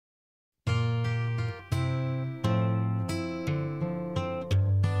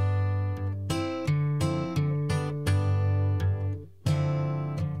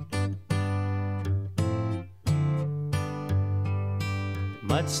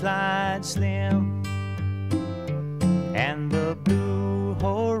Mudslide slim and the blue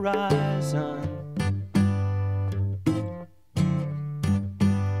horizon.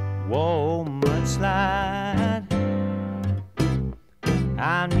 Whoa, mudslide,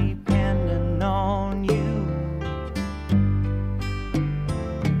 I'm depending on you.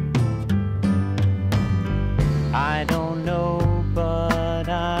 I don't know, but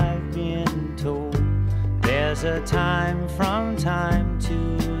I've been told there's a time from time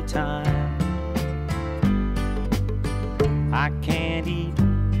to time. I can't eat,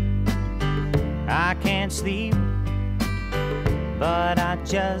 I can't sleep, but I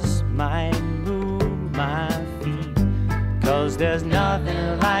just might move my feet. 'Cause there's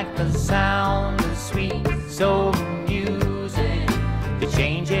nothing like the sound of sweet soul music to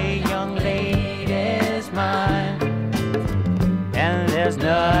change a young lady's mind. And there's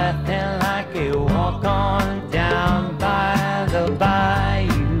nothing like a walk on down by the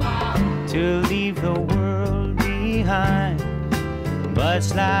bayou to leave the world behind.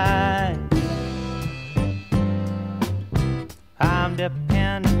 Mudslide, I'm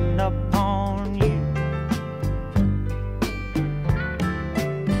dependent upon you,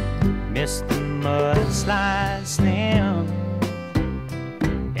 Mr. Mudslide Slim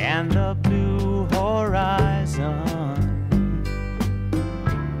and the blue horizon.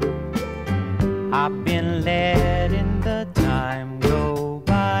 I've been letting the time go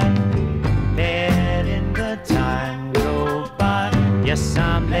by, letting the time go by. Yes,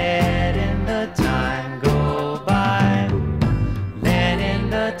 I'm letting the time go by, letting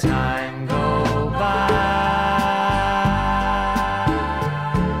the time go by.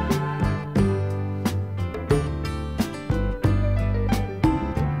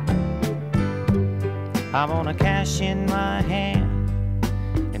 I wanna cash in my hand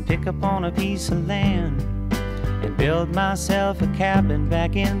and pick up on a piece of land and build myself a cabin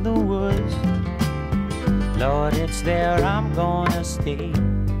back in the woods. Lord, it's there I'm gonna stay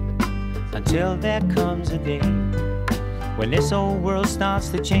until there comes a day when this old world starts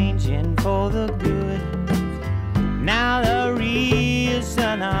to changing for the good. Now the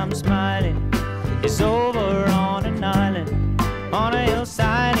reason I'm smiling is over on an island, on a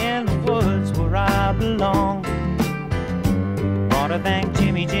hillside in the woods where I belong. Want to thank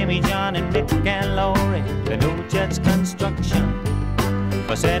Jimmy, John, and Nick and Lori, the No Jets Construction,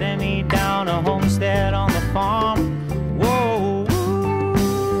 for setting me down a homestead on the farm. Whoa,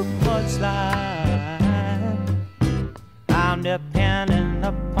 woo, mudslide, I'm depending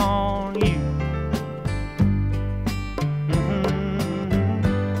upon you.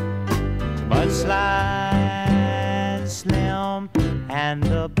 Mudslide Slim and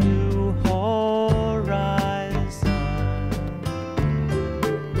the blue horizon.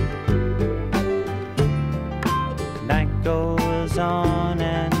 Night goes on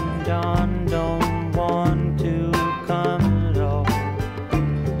and dawn don't want to come at all.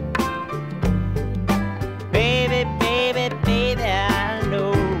 Baby, baby, baby, I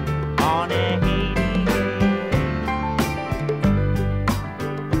know on a hazy day.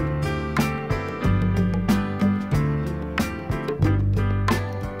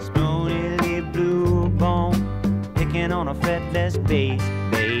 Smoothly blue bone picking on a fretless bass,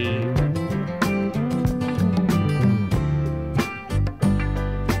 babe.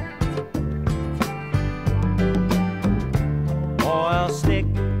 Slick,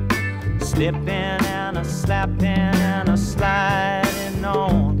 slipping and a slapping and a sliding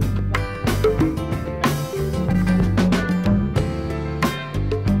on.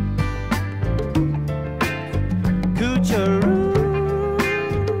 Coocheroo,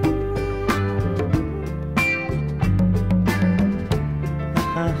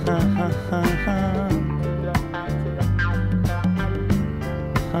 ha ha ha ha ha,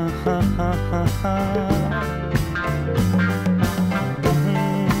 ha ha ha ha ha.